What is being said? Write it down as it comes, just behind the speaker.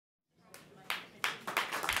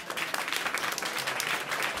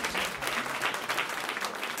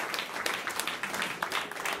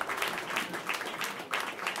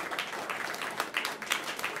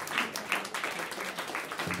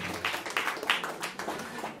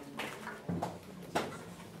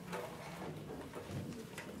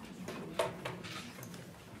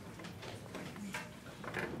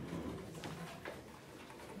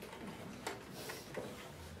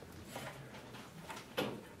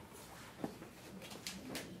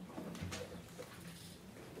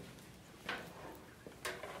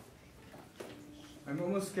I'm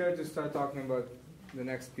almost scared to start talking about the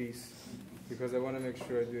next piece because I want to make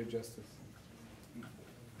sure I do it justice.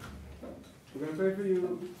 We're going to play for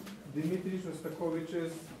you Dmitri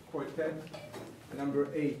Shostakovich's Quartet number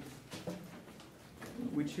 8,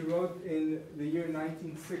 which he wrote in the year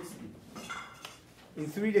 1960. In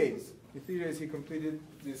 3 days. In 3 days he completed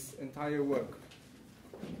this entire work.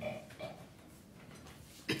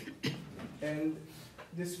 And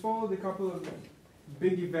this followed a couple of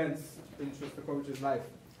big events in Shostakovich's life.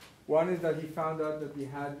 One is that he found out that he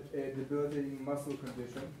had a debilitating muscle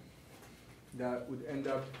condition that would end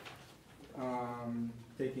up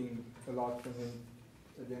taking a lot from him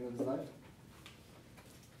at the end of his life.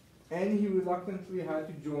 And he reluctantly had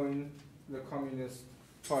to join the Communist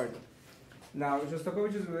Party. Now,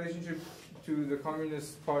 Shostakovich's relationship to the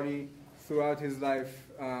Communist Party throughout his life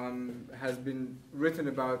has been written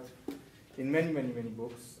about in many, many, many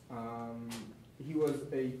books. He was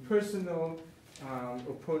a personal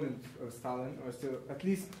opponent of Stalin, or still, at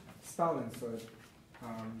least Stalin saw it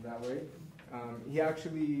that way. He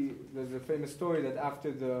actually, there's a famous story that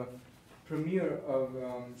after the premiere of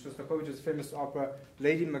Shostakovich's famous opera,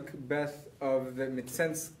 Lady Macbeth of the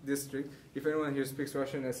Mtsensk district, if anyone here speaks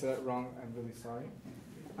Russian and I said that wrong, I'm really sorry.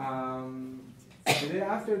 The day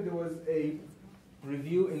after, there was a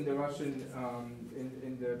review in the Russian,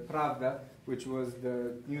 in the Pravda, which was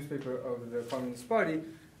the newspaper of the Communist Party,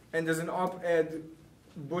 and there's an op-ed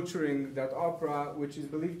butchering that opera, which is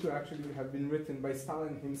believed to actually have been written by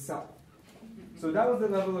Stalin himself. So that was the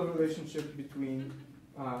level of relationship between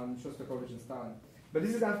Shostakovich and Stalin. But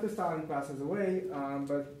this is after Stalin passes away,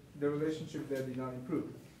 but the relationship there did not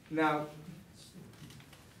improve. Now,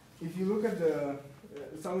 if you look at the,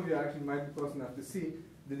 some of you actually might be close enough to see,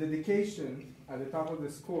 the dedication at the top of the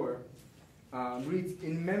score reads,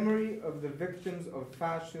 "In memory of the victims of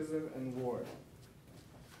fascism and war."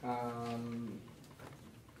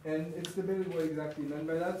 And it's debated what exactly he meant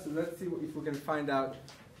by that, so let's see if we can find out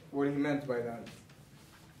what he meant by that.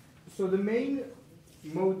 So the main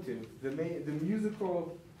motive, the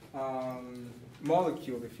musical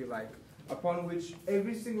molecule, if you like, upon which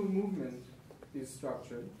every single movement is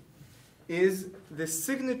structured, is the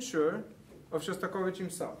signature of Shostakovich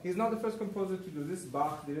himself. He's not the first composer to do this.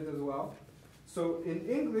 Bach did it as well. So in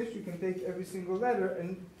English, you can take every single letter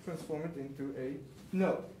and transform it into a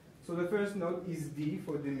note. So the first note is D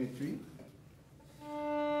for Dmitri.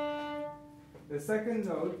 The second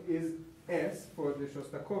note is S for the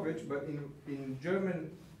Shostakovich, but in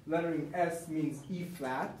German, lettering S means E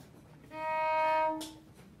flat.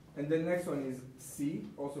 And the next one is C,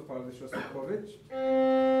 also part of the Shostakovich.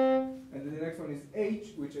 And then the next one is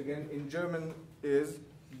H, which again in German is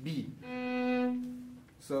B.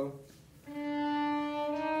 So,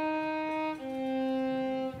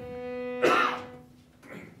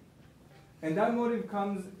 and that motive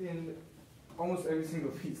comes in almost every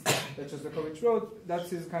single piece that Shostakovich wrote. That's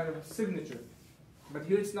his kind of signature. But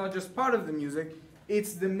here it's not just part of the music,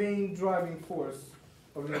 it's the main driving force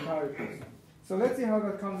of the entire piece. So let's see how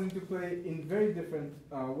that comes into play in very different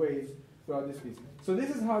ways throughout this piece. So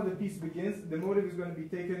this is how the piece begins. The motive is going to be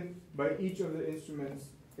taken by each of the instruments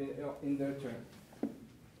in their turn.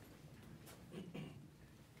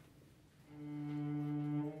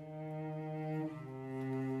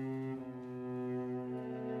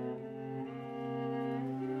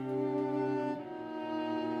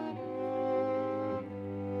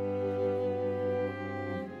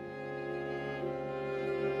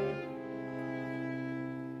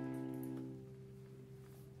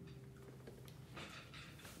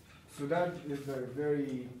 So that is a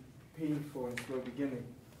very painful and slow beginning.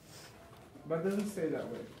 But it doesn't stay that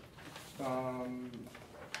way.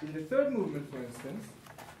 In the third movement, for instance,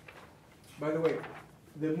 by the way,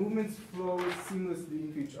 the movements flow seamlessly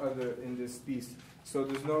into each other in this piece. So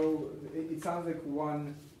there's no, it sounds like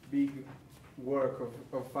one big work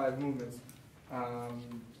of 5 movements.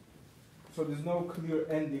 So there's no clear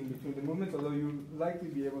ending between the movements, although you'll likely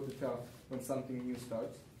be able to tell when something new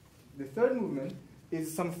starts. The third movement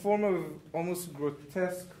is some form of almost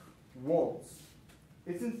grotesque waltz.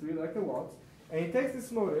 It's in 3, like a waltz. And it takes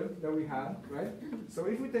this motive that we have, right? So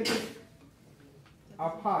if we take it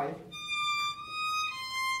up high,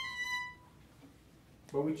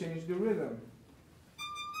 but we change the rhythm.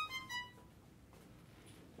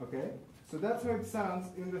 Okay? So that's how it sounds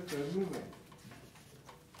in the third movement.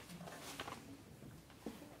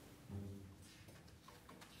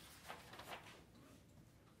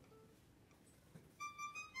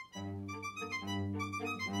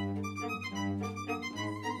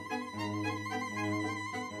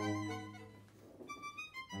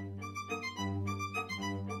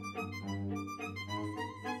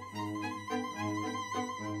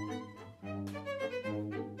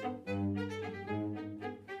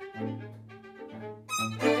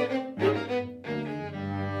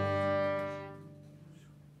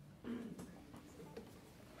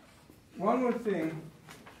 one more thing,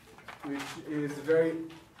 which is very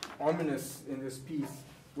ominous in this piece,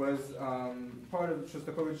 was part of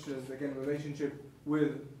Shostakovich's, again, relationship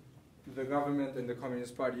with the government and the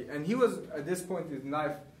Communist Party. And he was, at this point in his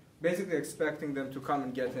life, basically expecting them to come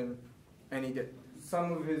and get him any day.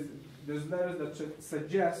 Some of his, there's letters that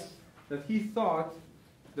suggest that he thought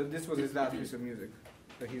that this was his last piece of music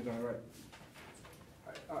that he was going to write.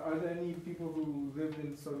 Are there any people who lived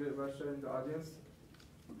in Soviet Russia in the audience?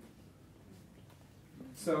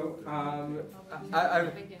 So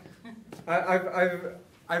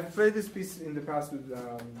I've played this piece in the past with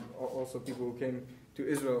also people who came to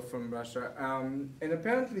Israel from Russia, and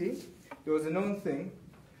apparently there was a known thing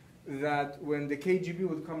that when the KGB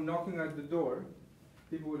would come knocking at the door,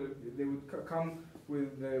 people would come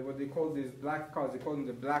with what they called these black cars. They called them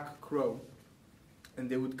the Black Crow, and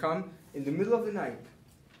they would come in the middle of the night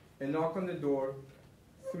and knock on the door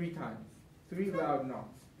 3 times, 3 loud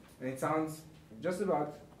knocks, and it sounds just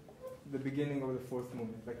about the beginning of the 4th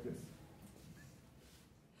movement, like this.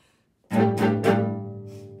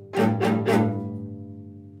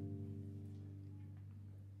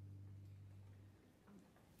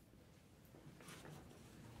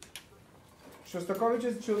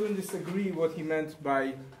 Shostakovich's children disagree what he meant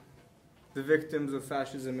by the victims of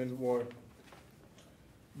fascism and war.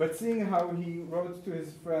 But seeing how he wrote to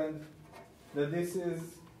his friend that this is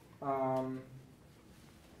kind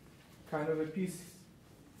of a piece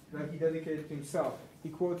that he dedicated to himself, he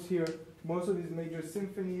quotes here most of his major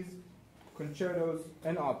symphonies, concertos,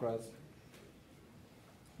 and operas.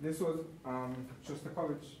 This was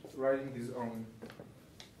Shostakovich writing his own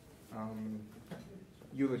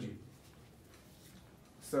eulogy.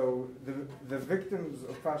 So the victims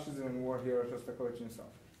of fascism and war here are Shostakovich himself.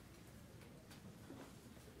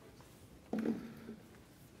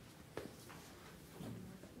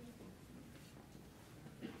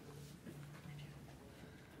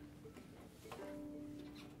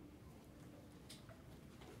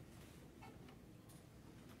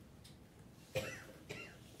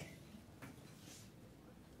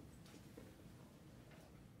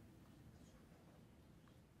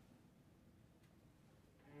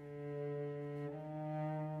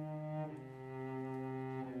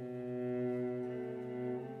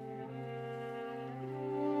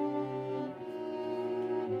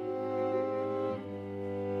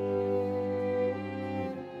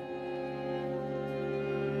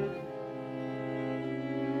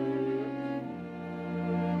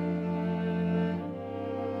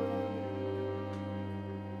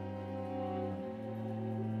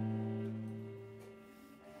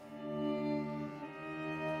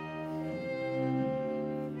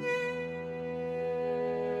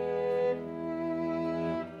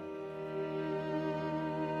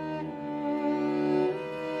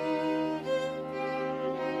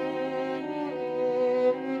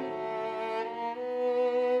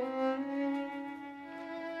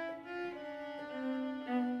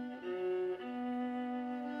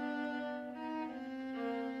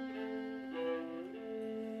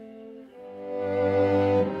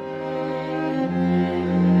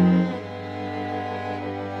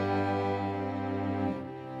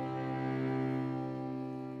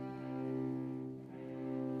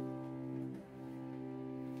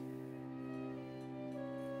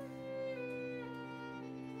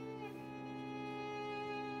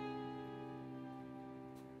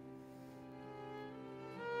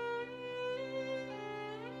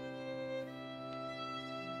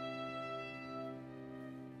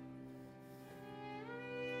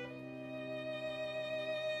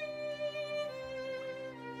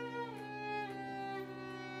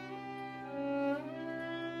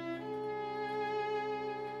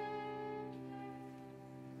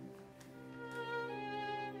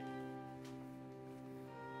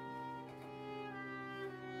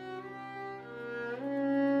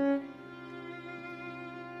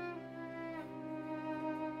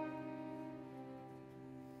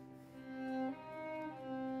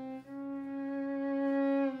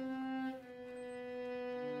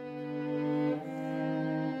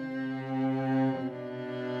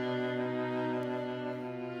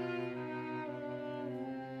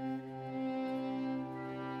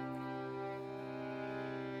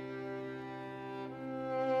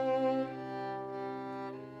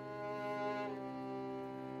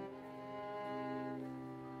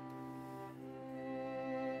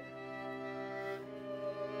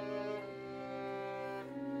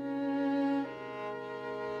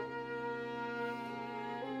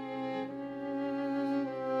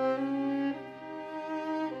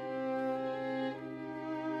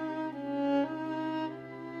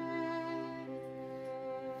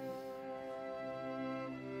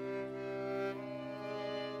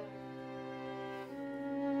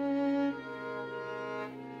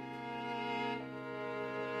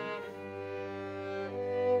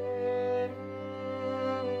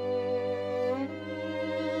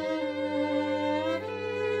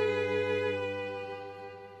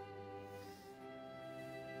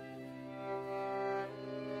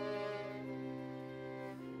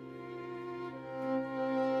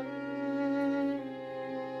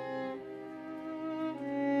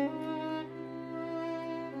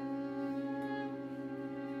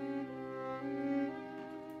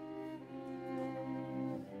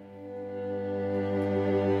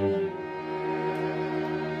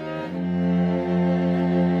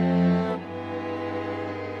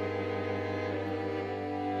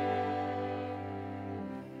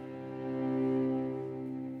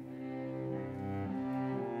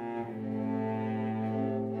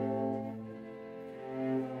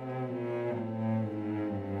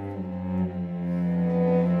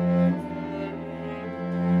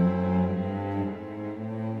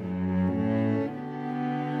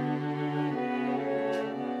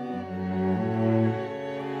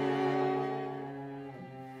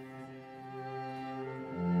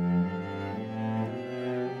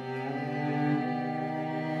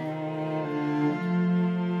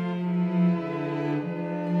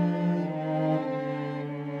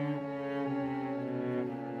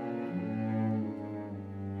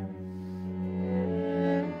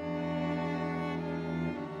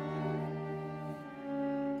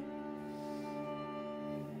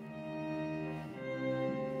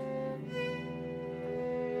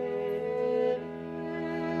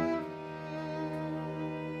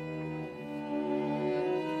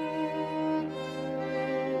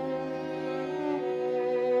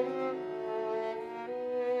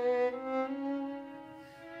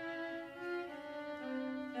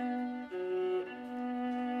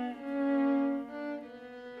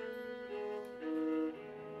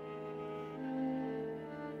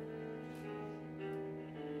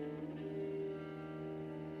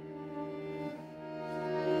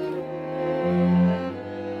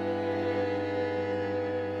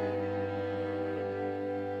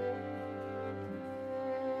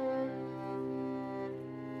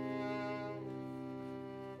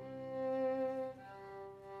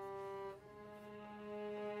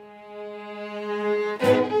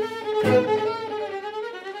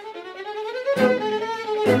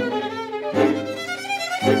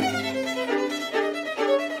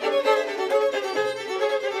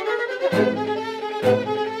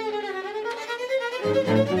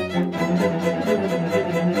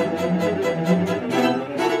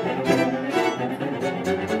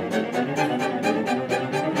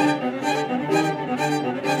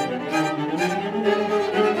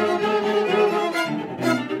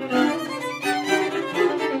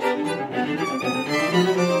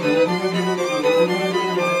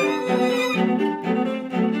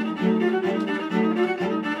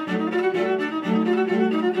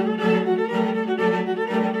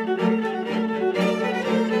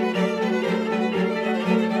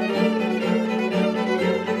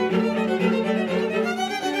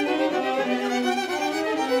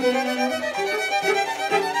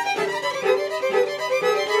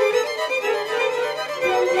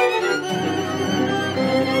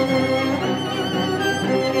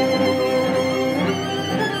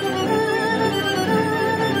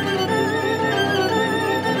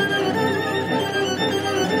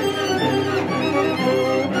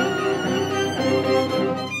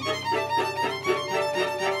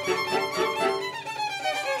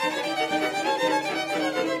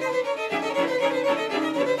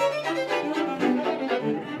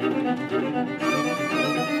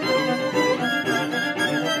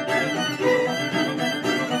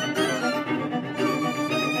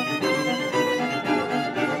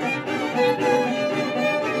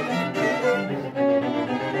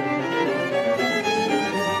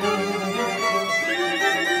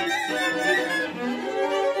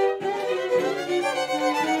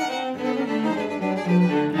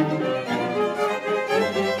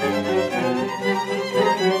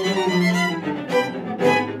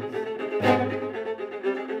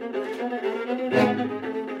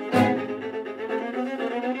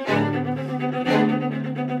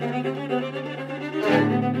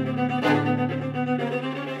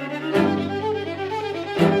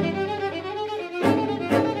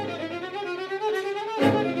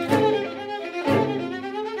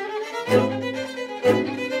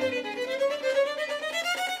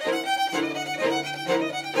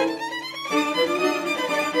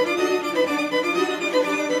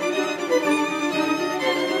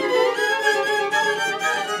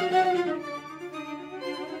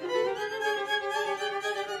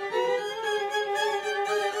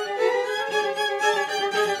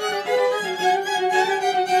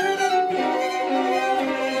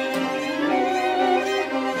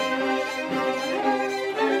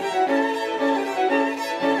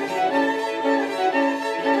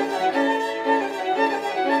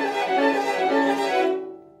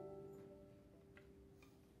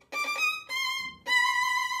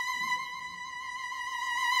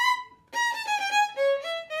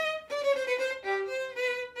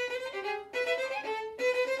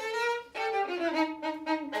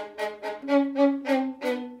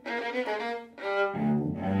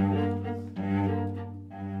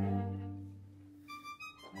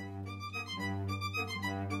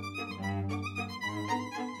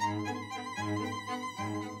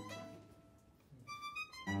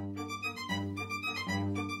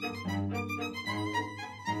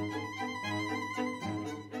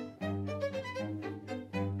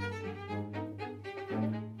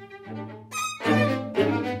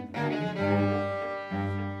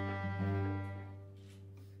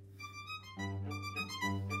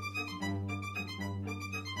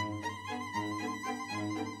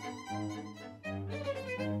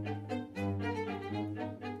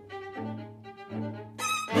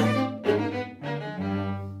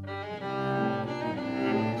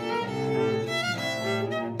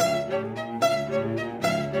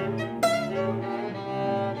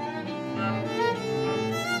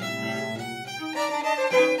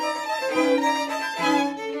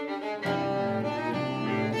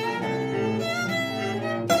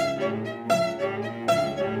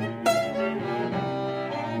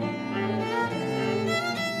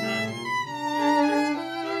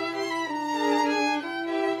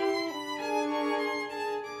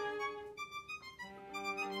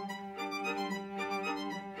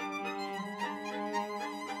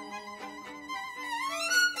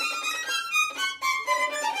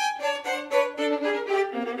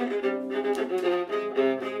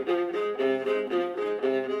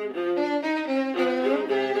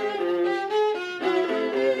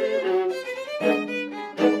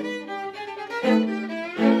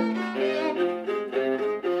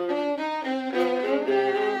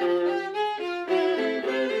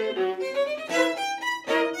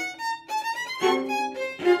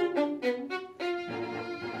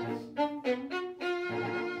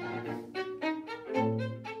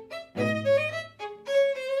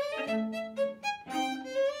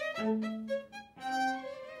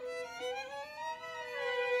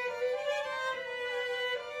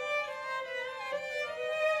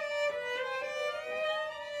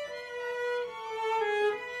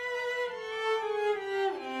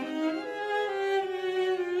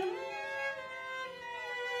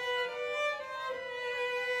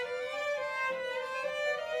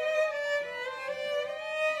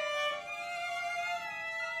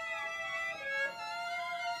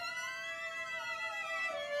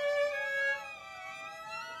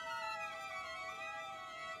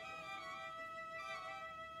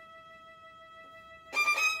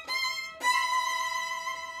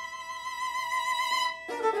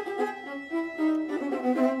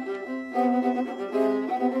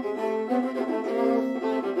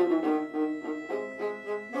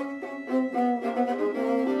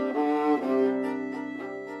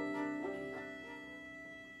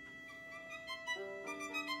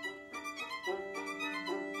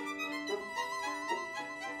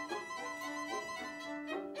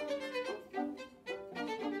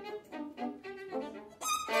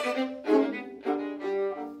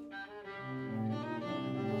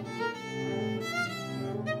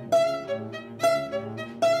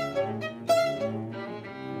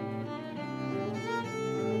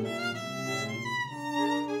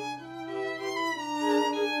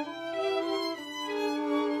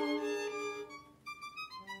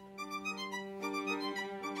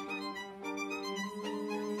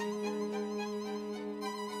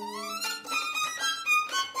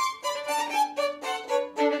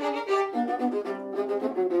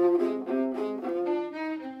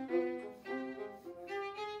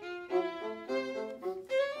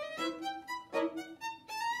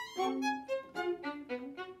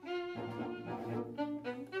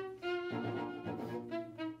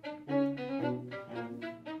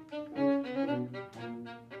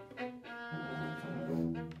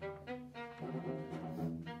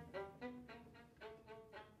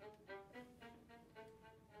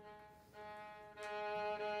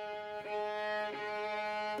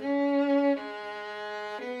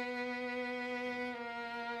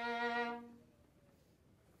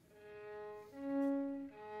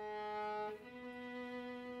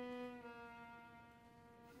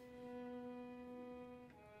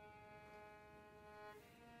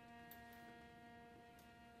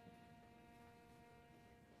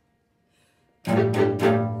 Thank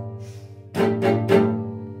you.